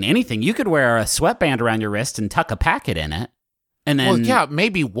could mean anything. You could wear a sweatband around your wrist and tuck a packet in it. And then, well, yeah,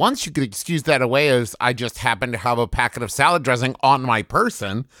 maybe once you could excuse that away as I just happen to have a packet of salad dressing on my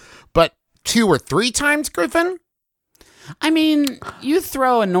person, but 2 or 3 times, Griffin? I mean, you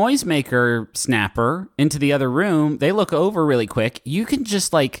throw a noisemaker snapper into the other room, they look over really quick. You can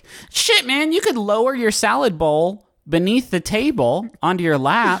just shit, man, you could lower your salad bowl beneath the table onto your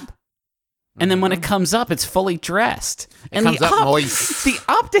lap. And then when it comes up, it's fully dressed. And the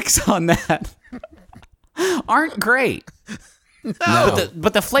optics on that aren't great. No.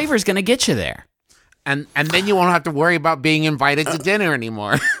 But the flavor's going to get you there. And then you won't have to worry about being invited to dinner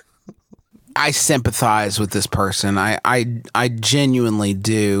anymore. I sympathize with this person. I genuinely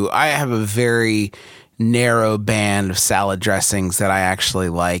do. I have a very narrow band of salad dressings that I actually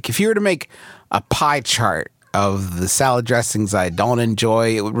like. If you were to make a pie chart of the salad dressings I don't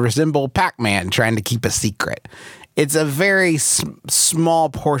enjoy, it would resemble Pac-Man trying to keep a secret. It's a very small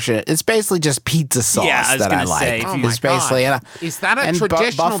portion. It's basically just pizza sauce that I like. It's basically, is that a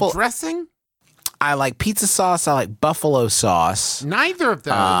traditional dressing? I like pizza sauce. I like buffalo sauce. Neither of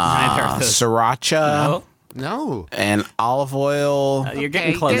those. Sriracha. No. And olive oil. You're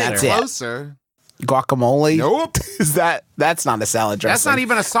getting closer. That's closer. Guacamole. Nope. That's not a salad dressing. That's not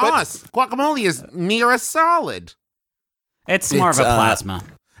even a sauce. Guacamole is near a solid. It's more of a plasma.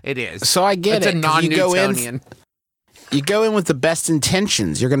 It is. So I get it's it. It's a non-Newtonian. You go in with the best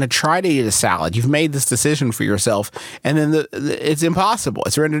intentions. You're going to try to eat a salad. You've made this decision for yourself. And then it's impossible.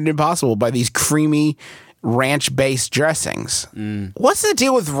 It's rendered impossible by these creamy ranch-based dressings. What's the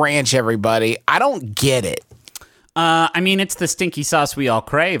deal with ranch, everybody? I don't get it. I mean, it's the stinky sauce we all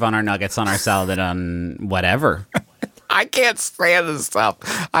crave on our nuggets, on our salad, on whatever. I can't stand this stuff.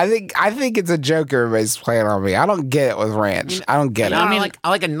 I think it's a joke everybody's playing on me. I don't get it with ranch. I don't get it. I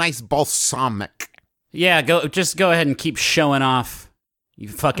like a nice balsamic. Yeah, go ahead and keep showing off, you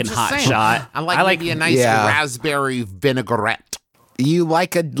fucking hot shot. I like maybe a nice raspberry vinaigrette. You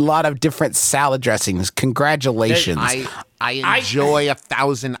like a lot of different salad dressings. Congratulations. I enjoy a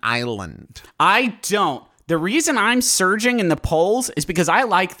Thousand Island. I don't. The reason I'm surging in the polls is because I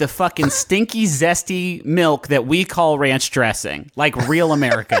like the fucking stinky, zesty milk that we call ranch dressing, like real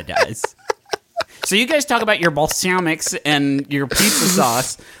America does. So you guys talk about your balsamics and your pizza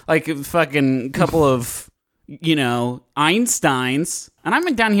sauce like a fucking couple of, Einsteins. And I'm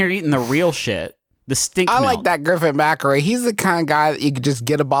down here eating the real shit. The stink milk. Like that Griffin McElroy. He's the kind of guy that you could just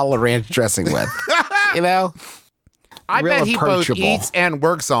get a bottle of ranch dressing with. I bet he both eats and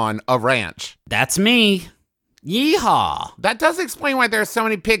works on a ranch. That's me. Yeehaw. That does explain why there are so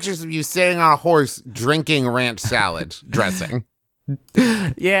many pictures of you sitting on a horse drinking ranch salad dressing.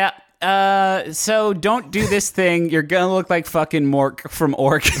 Yeah. So don't do this thing. You're gonna look like fucking Mork from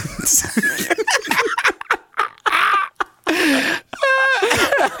Organs.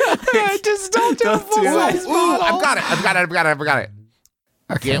 Just don't do it. I've got it.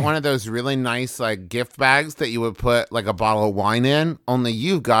 Okay. Get one of those really nice gift bags that you would put a bottle of wine in, only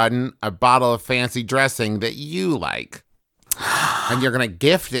you've gotten a bottle of fancy dressing that you like. And you're going to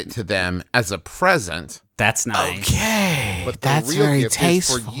gift it to them as a present. That's nice. Okay. But that's the real very gift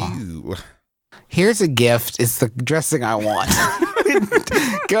tasteful. Is for you. Here's a gift. It's the dressing I want.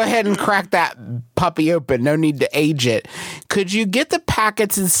 Go ahead and crack that puppy open. No need to age it. Could you get the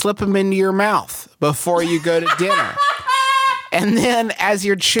packets and slip them into your mouth before you go to dinner? And then as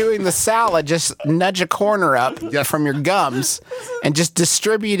you're chewing the salad, just nudge a corner up from your gums and just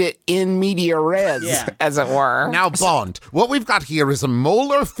distribute it in media res, as it were. Now, Bond, what we've got here is a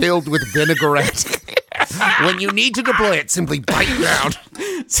molar filled with vinaigrette. When you need to deploy it, simply bite down.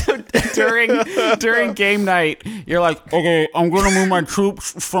 So during game night, you're like, okay, I'm gonna move my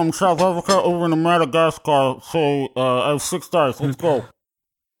troops from South Africa over to Madagascar. So I have 6 dice. Let's go.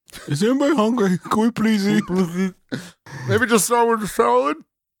 Is anybody hungry? Can we please eat? Maybe just start with the salad.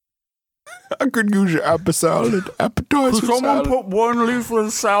 I could use your apple salad. Appetizer Could someone salad. put 1 leaf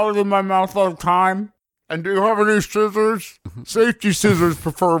of salad in my mouth at a time? And do you have any scissors? Safety scissors,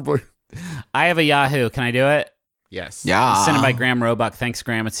 preferably. I have a Yahoo. Can I do it? Yes. Yeah. Sent it by Graham Roebuck. Thanks,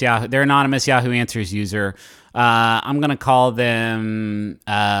 Graham. It's Yahoo. They're anonymous Yahoo Answers user. I'm going to call them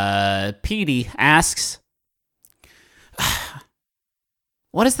Petey asks,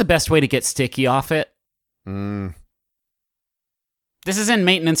 what is the best way to get sticky off it? This is in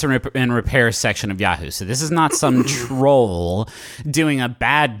maintenance and repair section of Yahoo. So this is not some troll doing a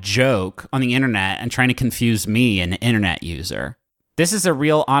bad joke on the internet and trying to confuse me, an internet user. This is a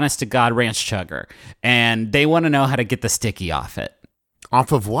real honest-to-God ranch chugger, and they want to know how to get the sticky off it.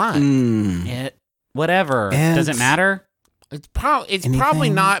 Off of what? Whatever. Does it matter? It's probably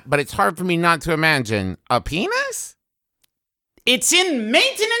not, but it's hard for me not to imagine. A penis? It's in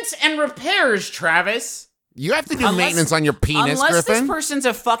maintenance and repairs, Travis. You have to do maintenance on your penis, unless Griffin. This person's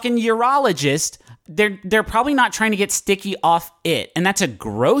a fucking urologist, they're probably not trying to get sticky off it. And that's a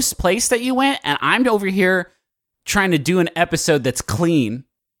gross place that you went, and I'm over here trying to do an episode that's clean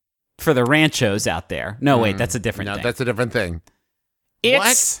for the ranchos out there. No, wait, that's a different thing. No, that's a different thing.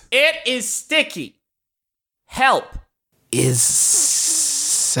 It is sticky. Help. Is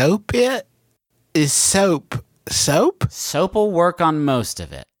soap it? Is soap? Soap will work on most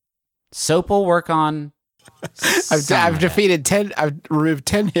of it. Soap will work on I've defeated 10. I've removed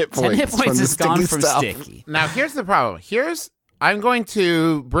 10 hit points. 10 hit points is gone from stuff. sticky. Now, here's the problem. I'm going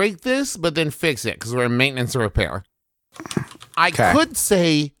to break this, but then fix it because we're in maintenance and repair. I could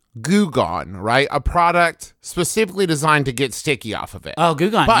say Goo Gone, right? A product specifically designed to get sticky off of it. Oh, Goo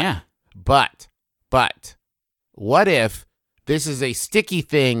Gone, yeah. But, what if this is a sticky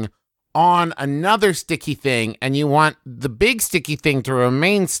thing on another sticky thing, and you want the big sticky thing to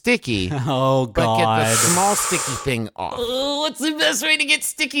remain sticky? Oh, God. But get the small sticky thing off. What's the best way to get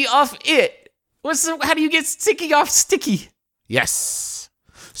sticky off it? How do you get sticky off sticky? Yes.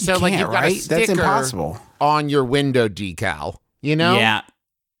 So, You like, can't, you've got a right? sticker That's impossible. on your window decal, you know?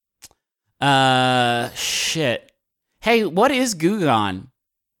 Yeah. Shit. Hey, what is Goo Gone?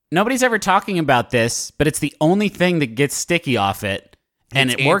 Nobody's ever talking about this, but it's the only thing that gets sticky off it, and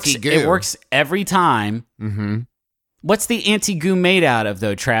It's it works. anti-goo. It works every time. Mm-hmm. What's the anti-goo made out of,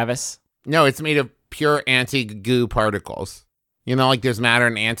 though, Travis? No, it's made of pure anti-goo particles. You know, like there's matter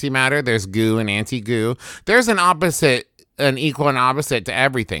and antimatter. There's goo and anti-goo. There's an equal and opposite to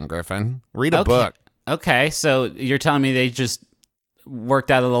everything, Griffin. Read a book. Okay, so you're telling me they just worked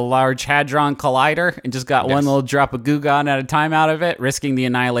out of the Large Hadron Collider and just got one little drop of Goo Gone at a time out of it, risking the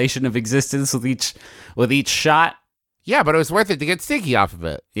annihilation of existence with each shot? Yeah, but it was worth it to get sticky off of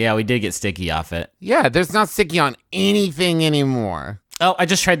it. Yeah, we did get sticky off it. Yeah, there's not sticky on anything anymore. Oh, I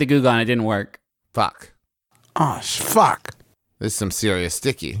just tried the Goo Gone. It didn't work. Fuck. Oh, fuck. This is some serious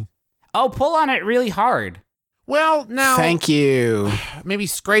sticky. Oh, pull on it really hard. Well, now... Thank you. Maybe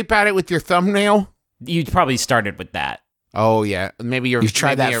scrape at it with your thumbnail. You probably started with that. Oh, yeah. Maybe You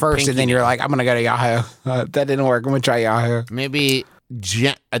tried that first, and then you're like, I'm going to go to Yahoo. That didn't work. I'm going to try Yahoo. Maybe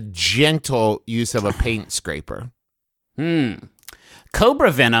a gentle use of a paint scraper.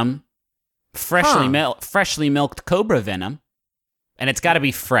 Cobra venom, freshly milked cobra venom, and it's got to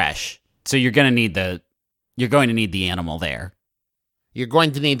be fresh. So you're going to need the animal there. You're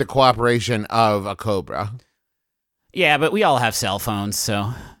going to need the cooperation of a cobra. Yeah, but we all have cell phones,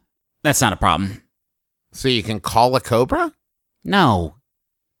 so that's not a problem. So you can call a cobra? No.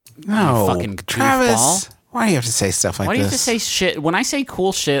 No. Fucking Travis. goofball. Why do you have to say stuff like Why this? do you have to say shit? When I say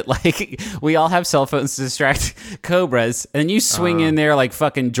cool shit, like, we all have cell phones to distract cobras, and you swing in there like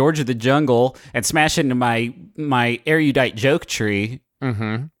fucking George of the Jungle and smash into my erudite joke tree,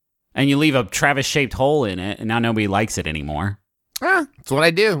 and you leave a Travis-shaped hole in it, and now nobody likes it anymore. That's what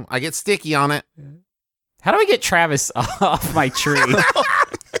I do. I get sticky on it. How do I get Travis off my tree?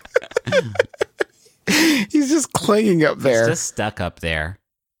 He's just clinging up there. He's just stuck up there.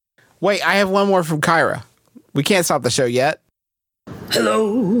 Wait, I have one more from Kyra. We can't stop the show yet.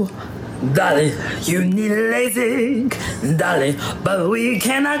 Hello, darling, you need LASIK, darling, but we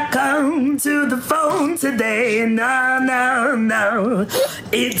cannot come to the phone today. No.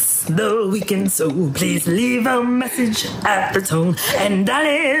 It's the weekend, so please leave a message at the tone. And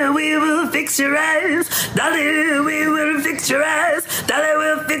darling, we will fix your eyes. Darling, we will fix your eyes. Darling,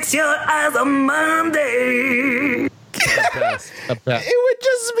 we'll fix your eyes on Monday. It would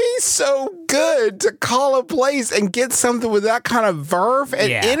just be be so good to call a place and get something with that kind of verve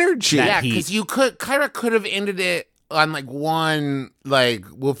and energy. Yeah, because Kyra could have ended it on like one, like,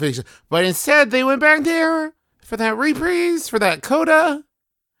 we'll fix it. But instead, they went back there for that reprise, for that coda,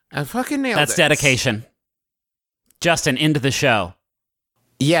 and fucking nailed it. That's dedication. Justin, into the show.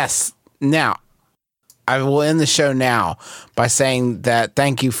 Yes. Now, I will end the show now by saying that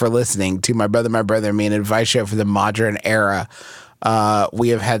thank you for listening to My Brother, and Me, an advice show for the modern era. We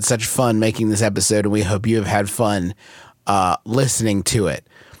have had such fun making this episode, and we hope you have had fun listening to it.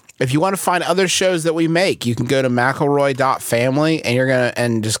 If you want to find other shows that we make, you can go to McElroy.family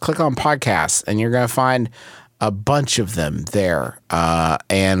and just click on podcasts, and you're gonna find a bunch of them there.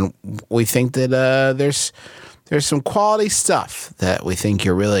 And we think that there's some quality stuff that we think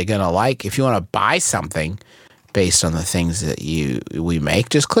you're really going to like. If you want to buy something based on the things that we make,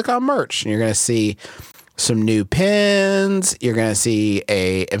 just click on merch and you're going to see some new pins. You're going to see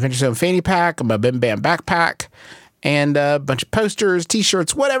a Adventure Zone fanny pack, a MBMBaM backpack, and a bunch of posters,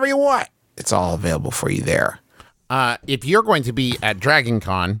 t-shirts, whatever you want. It's all available for you there. If you're going to be at Dragon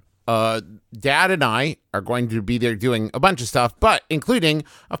Con, Dad and I are going to be there doing a bunch of stuff, but including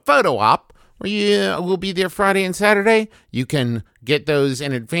a photo op. We'll be there Friday and Saturday. You can get those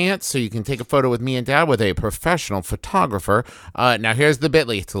in advance so you can take a photo with me and Dad with a professional photographer. Now, here's the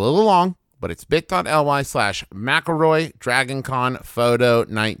bit.ly. It's a little long, but it's bit.ly/McElroy DragonCon Photo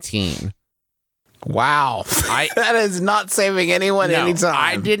 19. Wow. That is not saving anyone any time.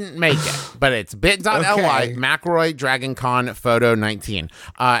 I didn't make it, but it's bit.ly McElroy DragonCon Photo 19.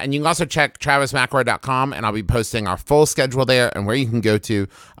 And you can also check TravisMcElroy.com, and I'll be posting our full schedule there and where you can go to.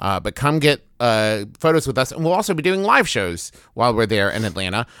 But come get photos with us, and we'll also be doing live shows while we're there in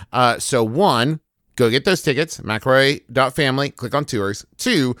Atlanta. So one, go get those tickets, McElroy.family, click on tours.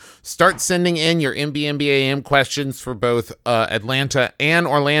 2, start sending in your MBMBaM questions for both Atlanta and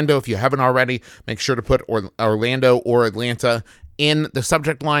Orlando. If you haven't already, make sure to put Orlando or Atlanta in the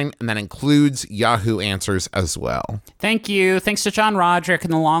subject line, and that includes Yahoo Answers as well. Thank you. Thanks to John Roderick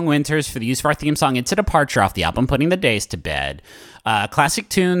and the Long Winters for the use of our theme song, It's a Departure, off the album Putting the Days to Bed. Classic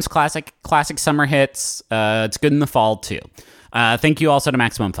tunes, classic summer hits. It's good in the fall, too. Thank you also to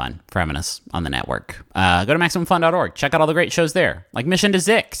Maximum Fun for having us on the network. Go to MaximumFun.org. Check out all the great shows there, like Mission to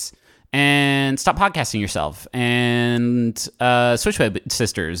Zix, and Stop Podcasting Yourself, and Switchway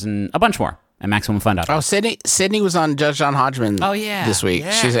Sisters, and a bunch more at MaximumFun.org. Oh, Sydney was on Judge John Hodgman this week.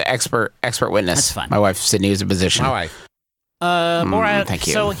 Yeah. She's an expert witness. That's fun. My wife, Sydney, is a physician. My wife. Borat. Thank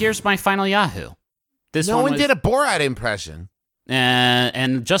you. So here's my final Yahoo. No one did a Borat impression.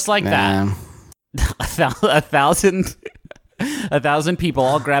 And just like that, 1,000 people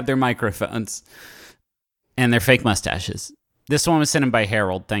all grabbed their microphones and their fake mustaches. This one was sent in by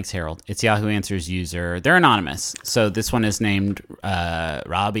Harold. Thanks, Harold. It's Yahoo Answers user. They're anonymous. So this one is named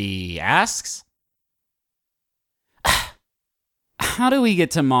Robbie Asks, how do we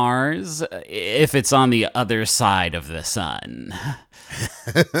get to Mars if it's on the other side of the sun?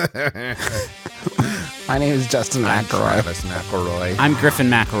 My name is Justin McElroy. Travis McElroy. I'm Griffin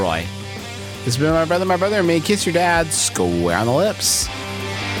McElroy. This has been My Brother, and Me. Kiss your dad square on the lips.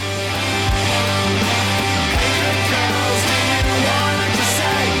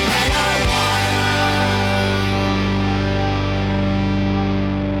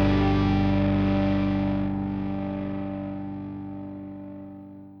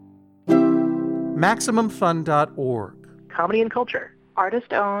 MaximumFun.org. Comedy and culture.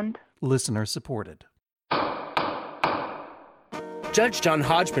 Artist owned. Listener supported. Judge John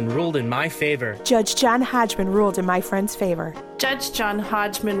Hodgman ruled in my favor. Judge John Hodgman ruled in my friend's favor. Judge John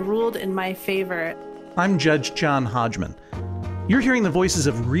Hodgman ruled in my favor. I'm Judge John Hodgman. You're hearing the voices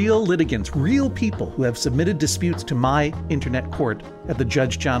of real litigants, real people who have submitted disputes to my internet court at the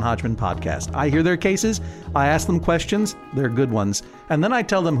Judge John Hodgman podcast. I hear their cases, I ask them questions, they're good ones, and then I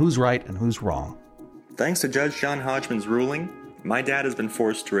tell them who's right and who's wrong. Thanks to Judge John Hodgman's ruling, my dad has been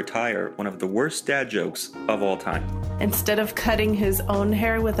forced to retire one of the worst dad jokes of all time. Instead of cutting his own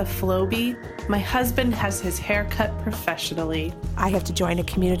hair with a flow beat, my husband has his hair cut professionally. I have to join a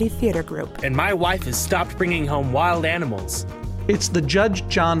community theater group. And my wife has stopped bringing home wild animals. It's the Judge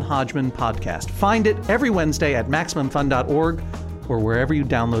John Hodgman podcast. Find it every Wednesday at MaximumFun.org or wherever you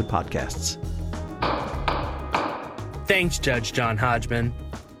download podcasts. Thanks, Judge John Hodgman.